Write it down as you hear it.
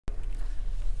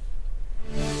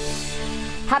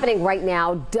Happening right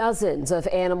now, dozens of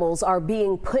animals are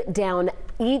being put down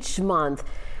each month,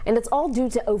 and it's all due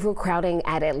to overcrowding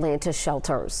at Atlanta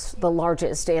shelters. The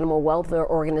largest animal welfare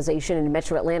organization in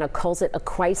Metro Atlanta calls it a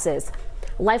crisis.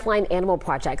 Lifeline Animal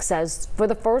Project says for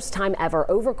the first time ever,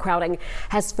 overcrowding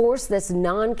has forced this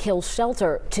non-kill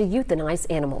shelter to euthanize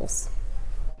animals.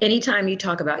 Anytime you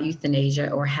talk about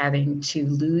euthanasia or having to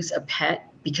lose a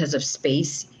pet because of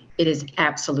space, it is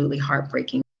absolutely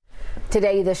heartbreaking.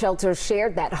 Today, the shelter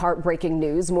shared that heartbreaking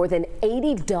news. More than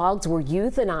 80 dogs were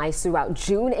euthanized throughout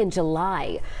June and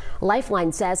July.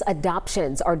 Lifeline says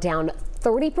adoptions are down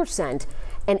 30%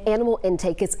 and animal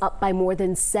intake is up by more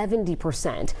than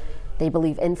 70%. They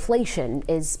believe inflation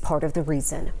is part of the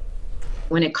reason.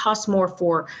 When it costs more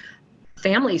for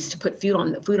families to put food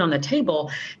on the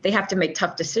table, they have to make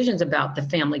tough decisions about the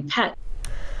family pet.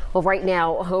 Well, right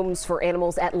now, homes for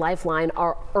animals at Lifeline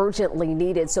are urgently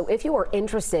needed. So if you are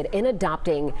interested in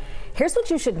adopting, here's what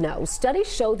you should know.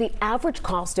 Studies show the average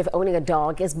cost of owning a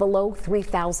dog is below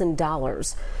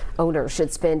 $3,000. Owners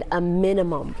should spend a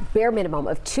bare minimum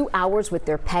of 2 hours with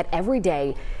their pet every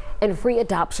day, and free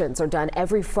adoptions are done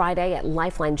every Friday at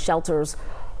Lifeline shelters.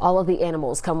 All of the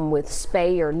animals come with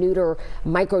spay or neuter,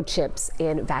 microchips,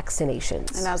 and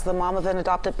vaccinations. And as the mom of an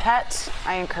adopted pet,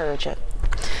 I encourage it.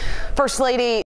 First Lady